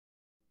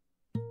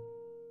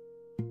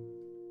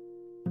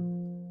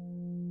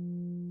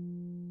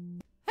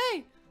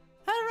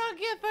Rock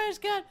Campfire's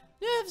got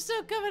new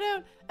episode coming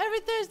out every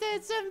Thursday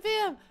at 7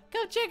 p.m.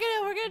 Come check it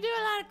out. We're gonna do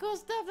a lot of cool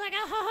stuff. Like,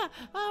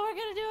 we're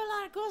gonna do a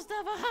lot of cool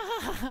stuff.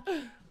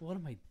 What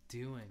am I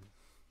doing?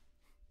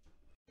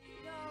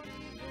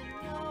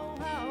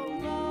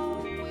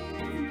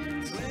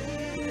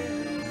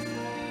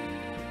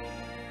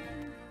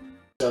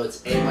 So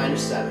it's A minor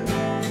 7,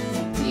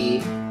 D,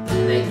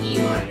 and then E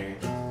minor.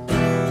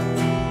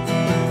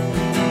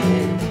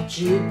 And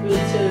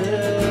Jupiter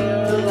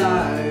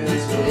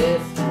aligns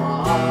with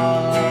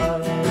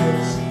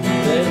Mars,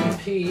 then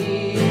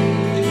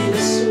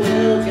peace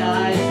will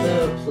guide the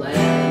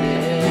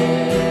planets,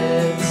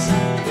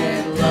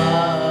 and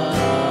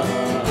love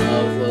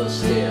will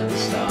steer the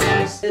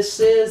stars. This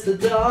is the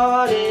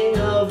dawning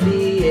of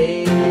the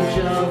age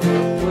of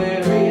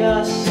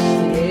Aquarius,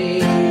 the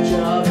age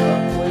of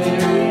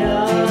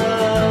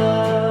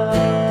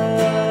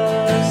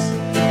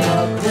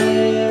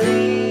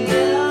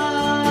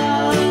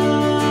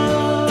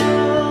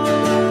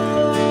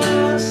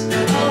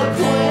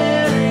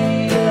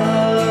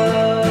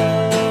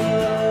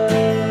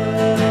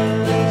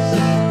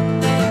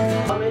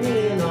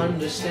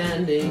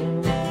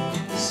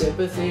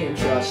sympathy and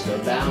trust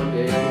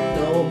abounding.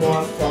 No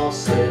more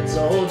falsehoods,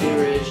 old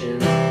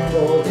derisions,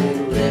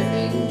 golden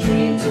living,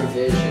 dreams or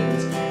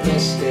visions,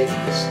 mystic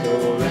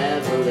crystal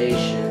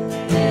revelation,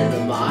 and the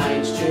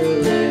mind's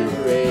true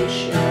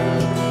liberation.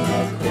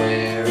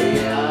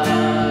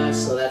 Aquarius.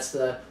 So that's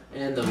the,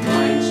 and the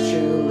mind's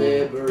true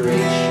liberation.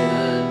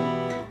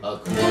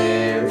 Aquarius.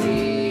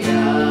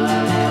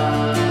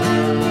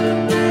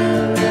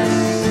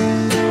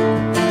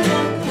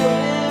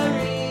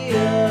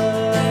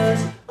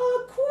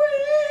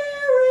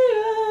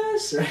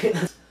 Right?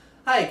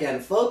 Hi again,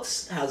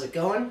 folks. How's it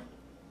going?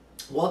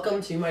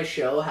 Welcome to my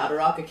show, How to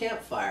Rock a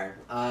Campfire.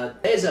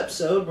 Today's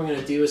episode, we're going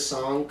to do a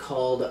song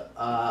called,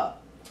 I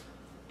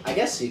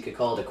guess you could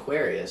call it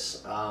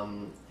Aquarius,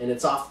 and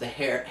it's off the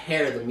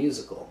Hair the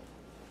Musical.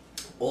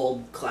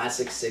 Old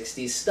classic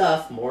 60s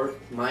stuff, more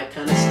my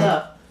kind of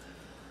stuff.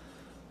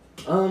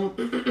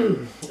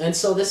 And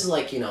so this is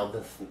like, you know,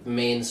 the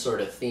main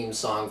sort of theme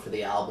song for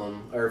the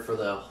album, or for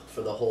the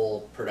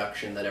whole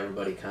production that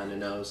everybody kind of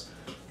knows.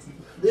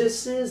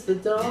 This is the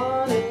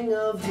dawning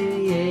of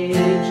the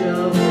age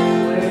of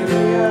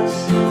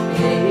Aquarius, the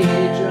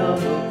age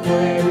of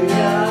Aquarius.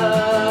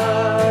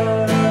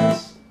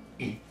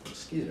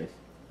 Excuse me.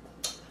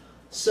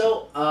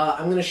 So,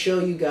 I'm going to show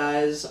you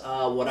guys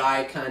what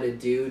I kind of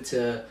do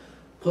to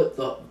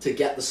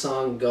get the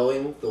song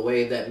going the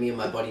way that me and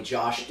my buddy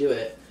Josh do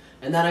it.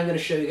 And then I'm going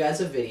to show you guys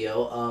a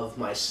video of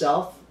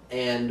myself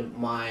and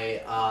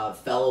my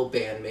fellow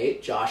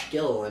bandmate, Josh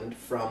Gilliland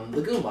from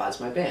the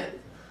Goombas, my band.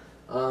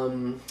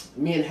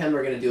 Me and him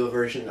are going to do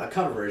a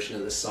cover version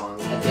of this song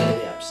at the end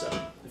of the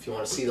episode, if you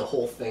want to see the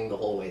whole thing the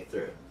whole way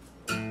through.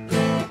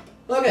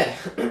 Okay,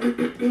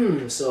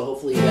 so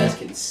hopefully you guys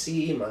can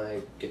see my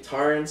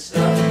guitar and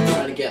stuff. I'm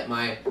trying to get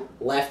my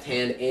left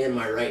hand and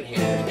my right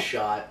hand in the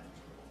shot,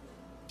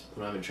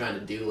 what I've been trying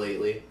to do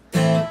lately.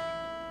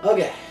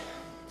 Okay,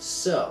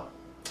 so,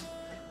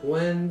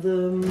 when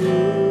the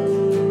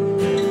moon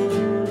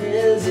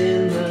is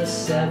in the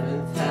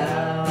 7th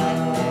house,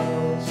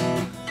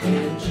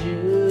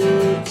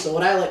 so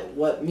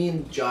what me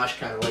and Josh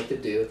kind of like to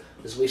do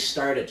is we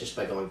start it just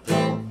by going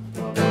boom,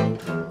 boom, boom,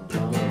 boom, boom,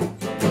 boom.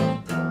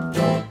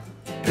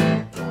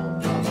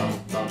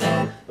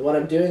 And what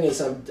I'm doing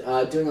is I'm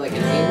doing like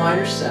an A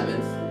minor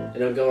 7th,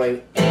 and I'm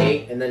going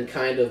A, and then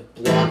kind of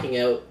blocking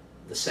out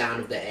the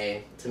sound of the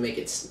A to make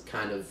it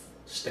kind of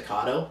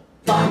staccato,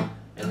 and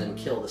then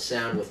kill the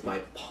sound with my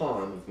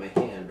palm of my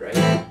hand,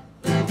 right?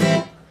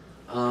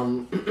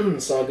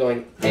 So I'm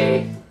going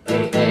A,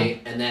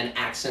 and then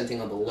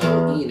accenting on the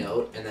low E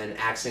note, and then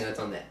accenting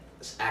on the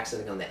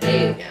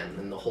A again,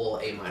 and the whole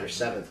A minor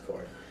 7th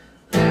chord.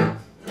 Down,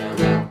 down,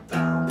 down,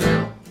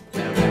 down,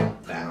 down,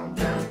 down, down,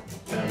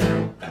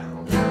 down,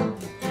 down, down,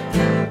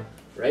 down,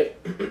 right?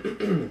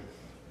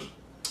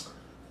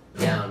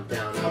 Down,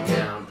 down, up,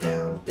 down,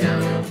 down,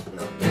 down, up,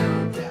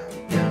 down,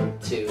 down, down,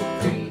 2,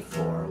 3,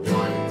 4,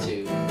 1,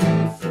 2,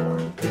 3, 4.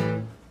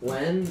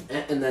 When,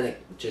 and then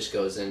it just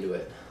goes into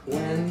it.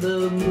 When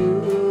the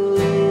moon,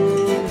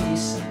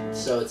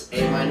 so it's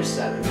A minor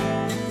 7,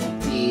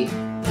 D,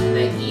 and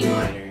then E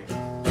minor.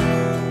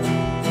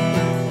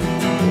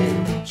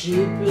 And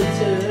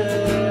Jupiter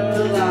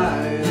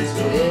aligns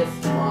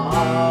with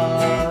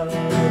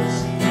Mars,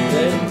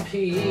 then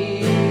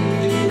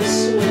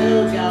peace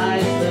will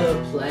guide the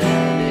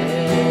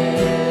planets,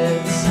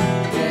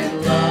 and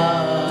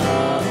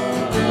love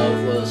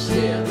will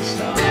steer the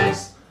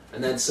stars.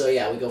 And then, so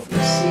yeah, we go from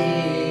C,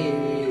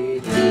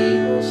 D,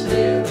 we'll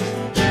steer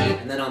G,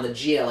 and then on the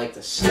G I like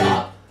to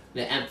stop,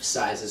 and it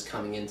emphasizes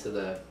coming into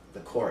the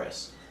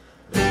chorus.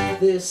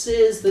 This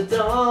is the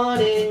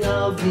dawning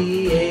of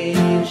the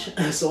age.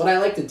 So what I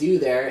like to do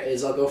there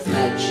is I'll go from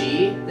that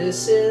G,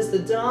 this is the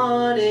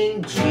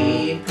dawning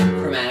G,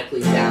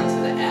 chromatically down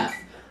to the F.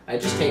 I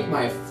just take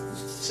my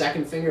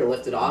second finger,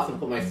 lift it off, and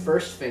put my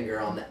first finger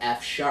on the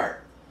F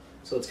sharp.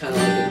 So it's kind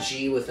of like a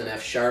G with an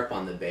F sharp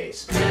on the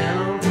bass.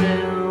 And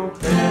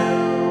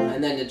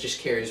then it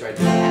just carries right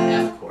to the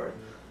F chord.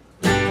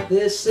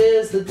 This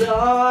is the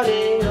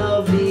dawning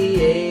of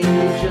the age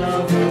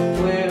of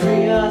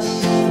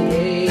Aquarius, the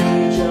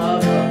age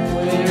of Aquarius.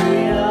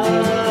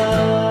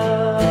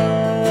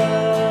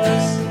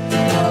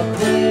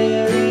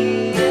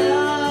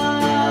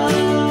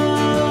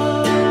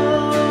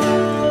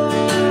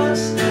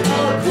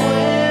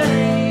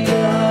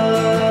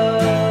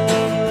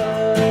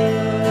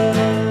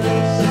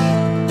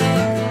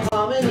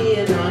 Harmony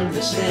and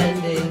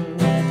understanding,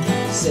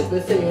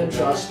 sympathy and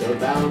trust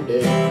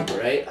abounding,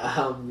 right?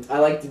 I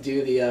like to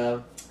do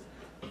the,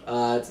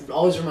 it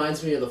always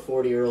reminds me of the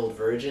 40-Year-Old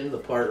Virgin, the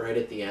part right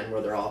at the end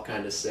where they're all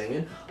kind of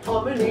singing.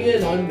 Harmony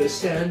and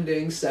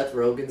understanding. Seth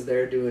Rogen's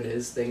there doing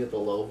his thing with the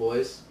low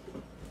voice.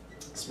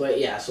 But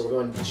yeah, so we're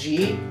going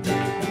G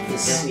to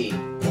C.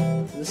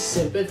 The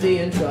sympathy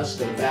and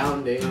trust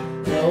abounding,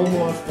 no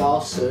more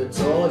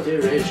falsehoods or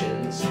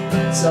derisions.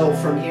 So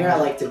from here I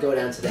like to go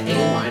down to the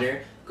A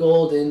minor.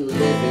 Golden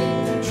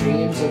living,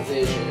 dreams of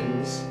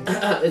visions.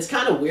 It's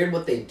kind of weird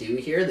what they do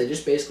here. They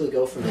just basically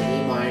go from the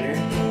E minor,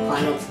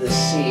 climb up to the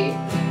C,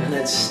 and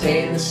then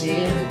stay in the C,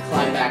 and then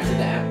climb back to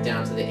the F,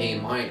 down to the A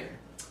minor.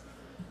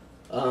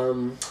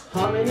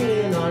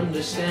 Harmony and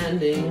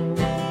understanding,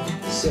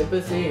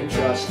 sympathy and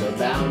trust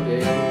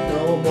abounding,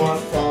 no more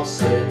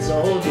falsehoods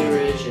or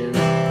derision.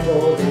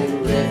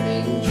 Golden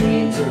living,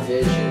 dreams of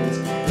visions,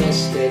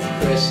 mystic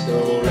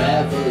crystal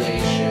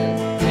revelation,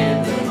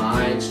 and the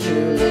mind's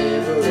true liberation.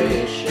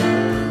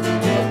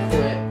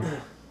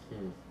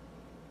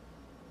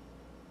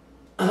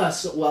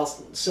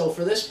 So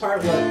for this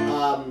part,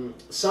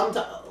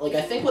 what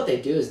I think what they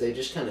do is they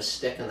just kind of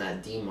stick on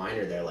that D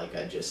minor there, like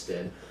I just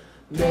did.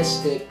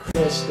 Mystic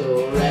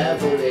crystal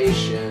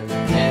revelation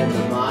and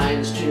the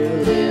mind's true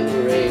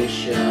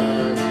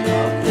liberation.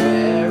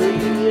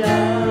 Aquarius,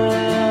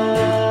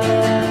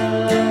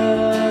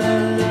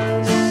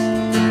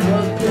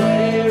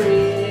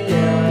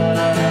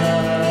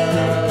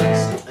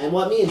 Aquarius. And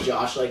what me and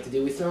Josh like to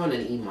do, we throw in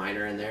an E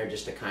minor in there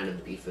just to kind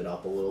of beef it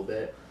up a little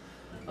bit.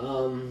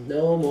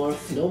 No more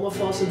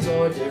falsehoods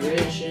or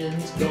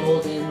derisions,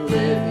 golden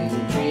living,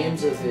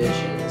 dreams of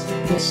visions,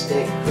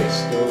 mystic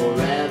crystal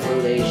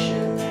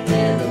revelation,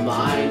 and the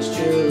mind's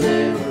true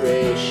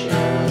liberation.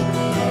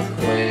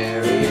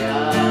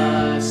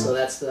 Aquarius. So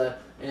that's the,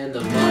 and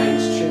the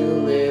mind's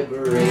true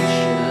liberation.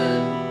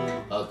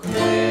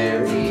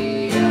 Aquarius.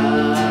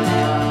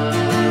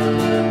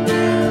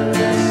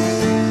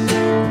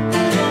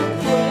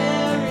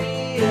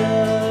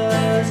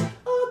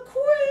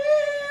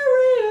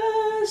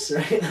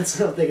 Right? That's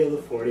what I'm thinking of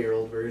the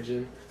 40-Year-Old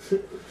Virgin.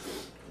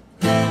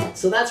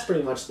 So that's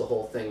pretty much the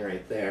whole thing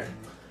right there.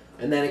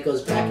 And then it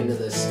goes back into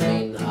this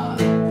main, the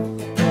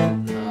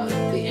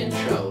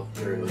intro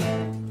groove.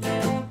 And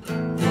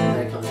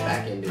then it comes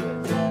back into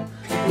it.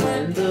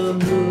 When the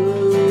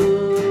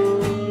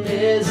moon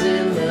is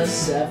in the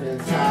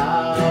 7th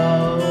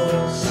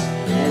house,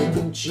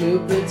 and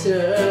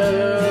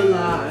Jupiter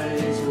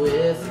lines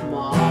with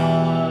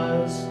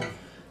Mars,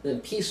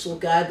 then peace will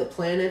guide the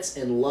planets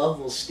and love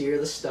will steer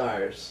the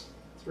stars.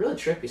 It's a really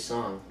trippy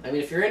song. I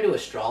mean, if you're into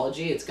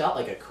astrology, it's got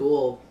like a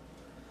cool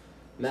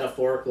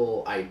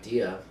metaphorical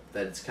idea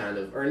that it's kind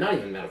of, or not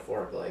even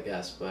metaphorical, I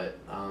guess, but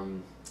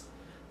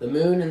the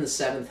moon in the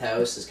 7th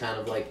house is kind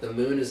of like, the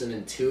moon is an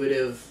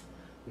intuitive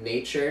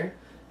nature,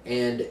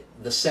 and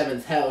the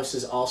 7th house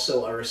is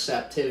also a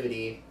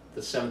receptivity.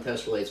 The 7th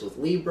house relates with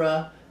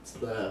Libra. It's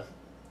the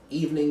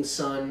evening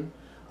sun.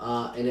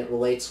 And it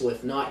relates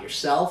with not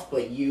yourself,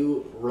 but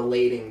you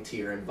relating to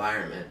your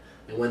environment.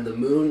 And when the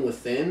moon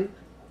within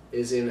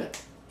is in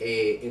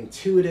a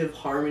intuitive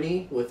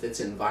harmony with its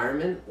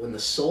environment, when the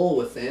soul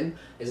within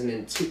is in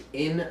an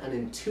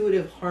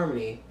intuitive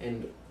harmony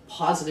and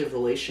positive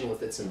relation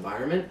with its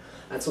environment,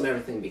 that's when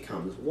everything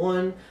becomes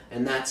one.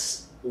 And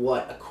that's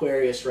what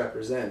Aquarius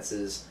represents,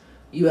 is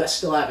you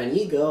still have an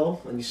ego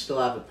and you still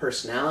have a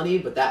personality,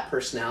 but that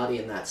personality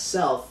and that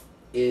self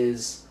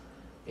is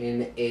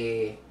in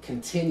a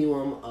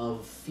continuum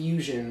of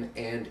fusion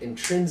and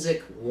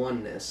intrinsic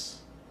oneness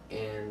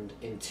and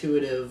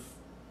intuitive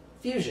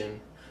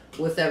fusion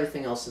with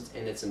everything else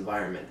in its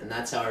environment. And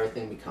that's how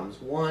everything becomes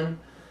one.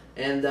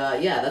 And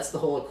yeah, that's the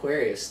whole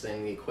Aquarius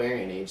thing, the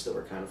Aquarian age that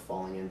we're kind of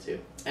falling into.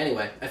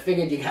 Anyway, I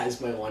figured you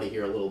guys might want to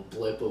hear a little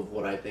blip of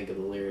what I think of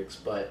the lyrics,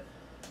 but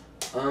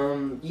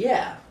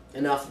yeah,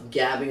 enough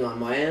gabbing on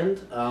my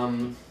end.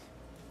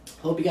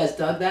 Hope you guys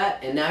dug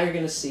that, and now you're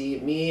going to see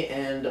me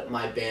and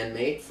my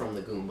bandmate from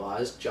the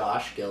Goombas,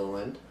 Josh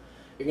Gilliland.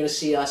 You're going to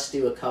see us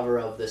do a cover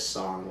of this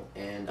song,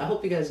 and I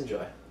hope you guys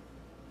enjoy.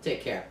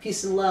 Take care.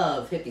 Peace and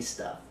love, hippie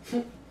stuff.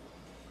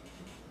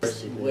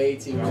 Way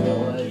too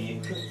cool.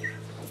 You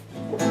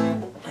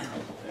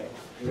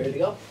ready to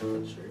go?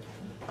 Sure.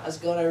 How's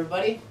it going,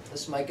 everybody?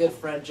 This is my good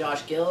friend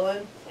Josh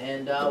Gilliland,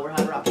 and we're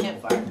having a rock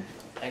campfire.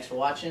 Thanks for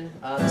watching.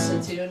 This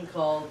is a tune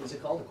called, is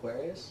it called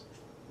Aquarius?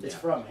 It's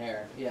from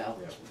Hair, yeah.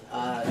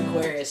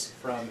 Aquarius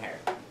from Hair.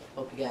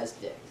 Hope you guys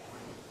dig.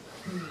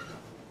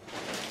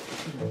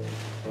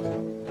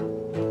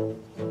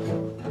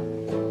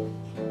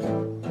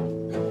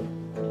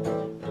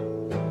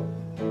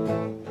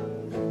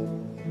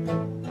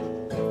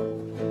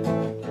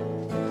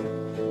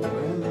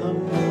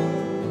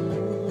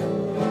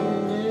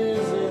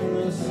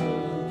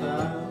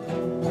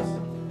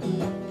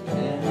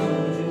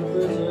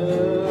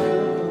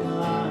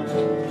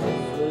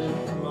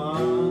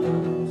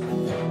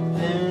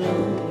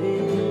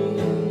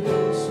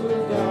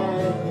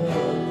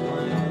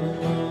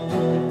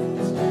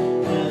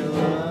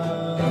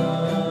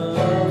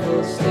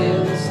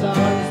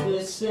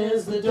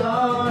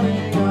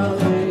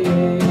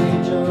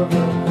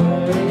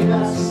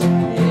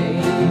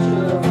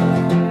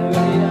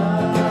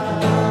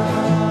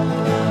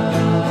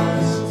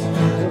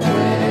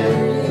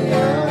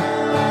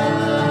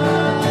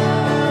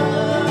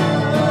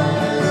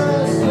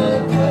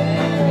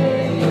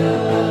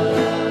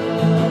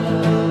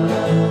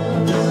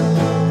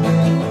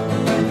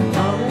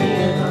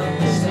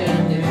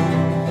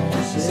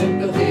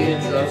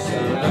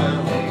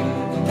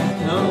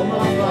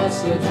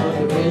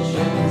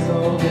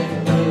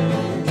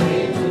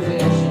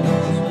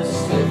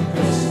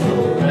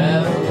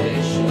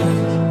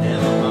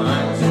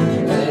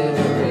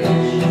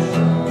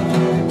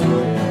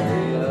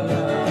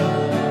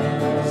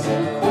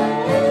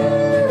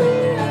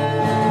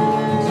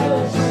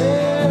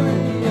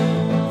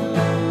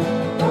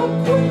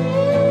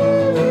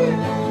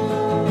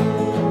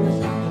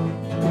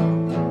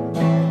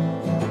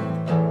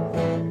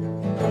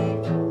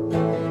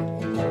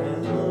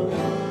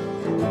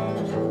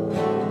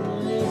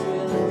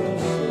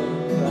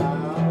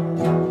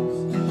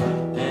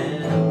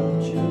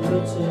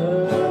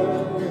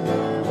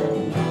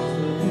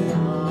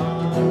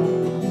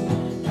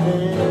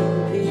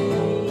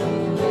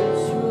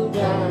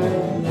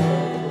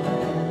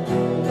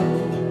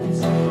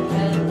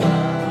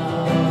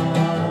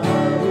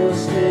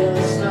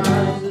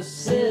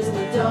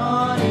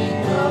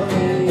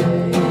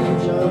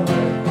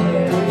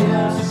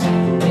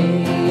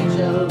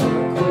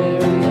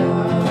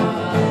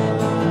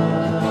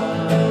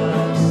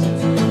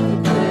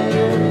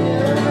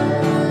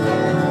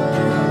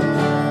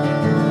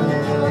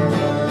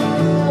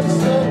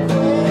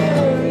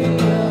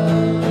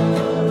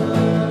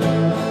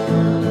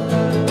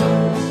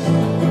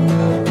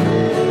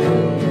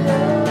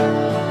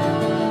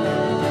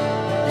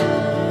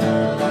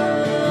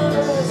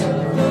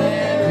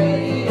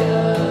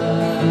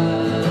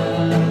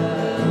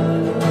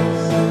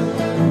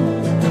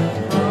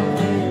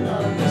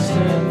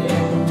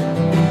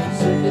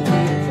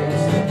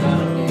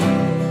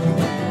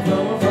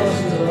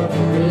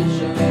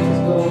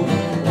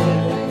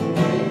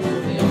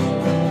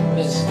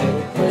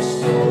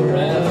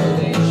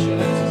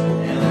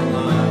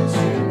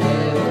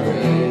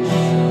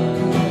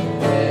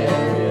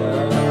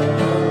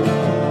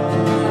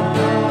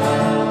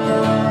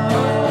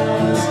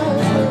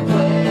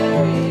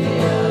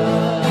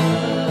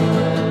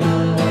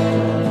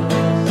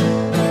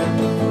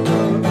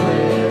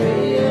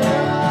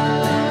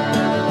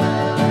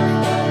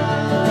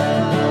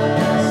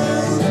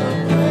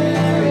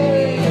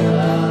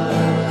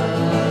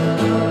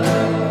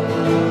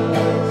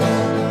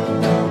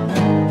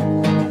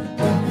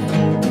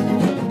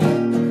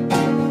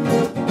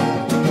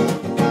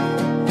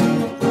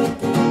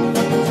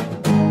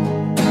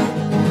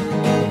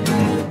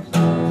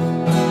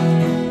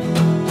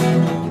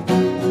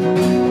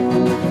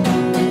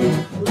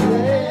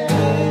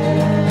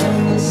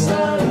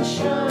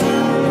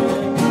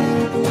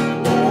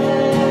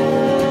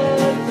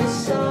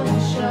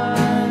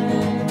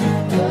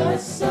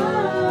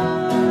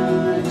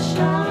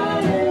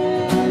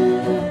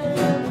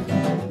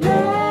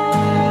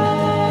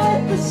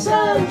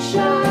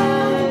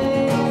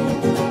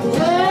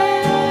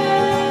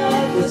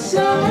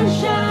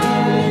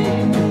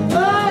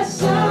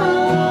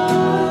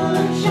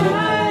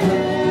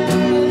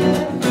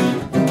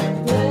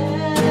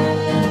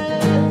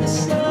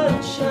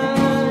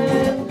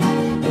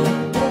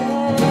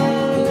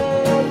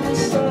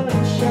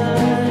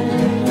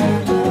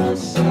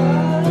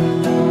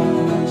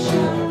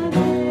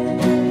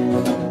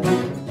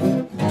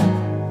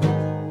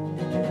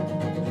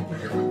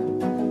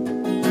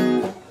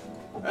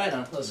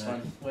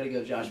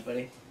 Josh,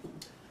 buddy.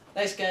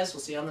 Thanks, guys.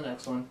 We'll see you on the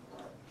next one.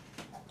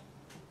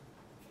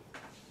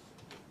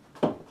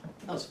 That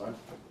was fun.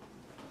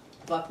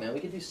 Fuck, man, we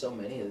could do so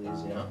many of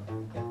these, you know?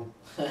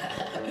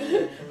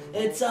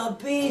 It's a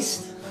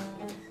beast!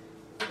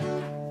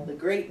 The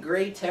Great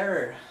Grey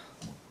Terror.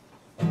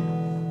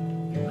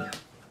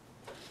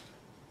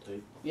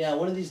 Yeah,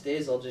 one of these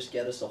days I'll just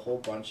get us a whole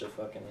bunch of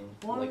fucking,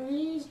 like,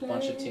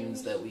 bunch of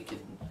tunes that we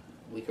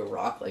could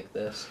rock like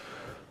this.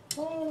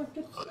 Oh,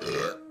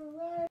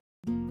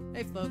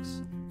 hey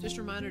folks, just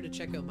a reminder to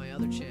check out my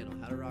other channel,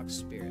 How to Rock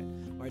Spirit,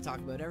 where I talk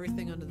about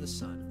everything under the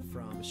sun,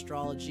 from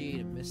astrology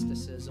to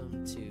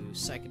mysticism to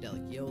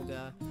psychedelic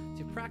yoga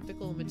to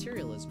practical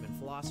materialism and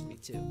philosophy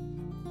too.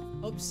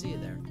 Hope to see you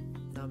there.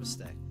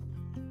 Namaste.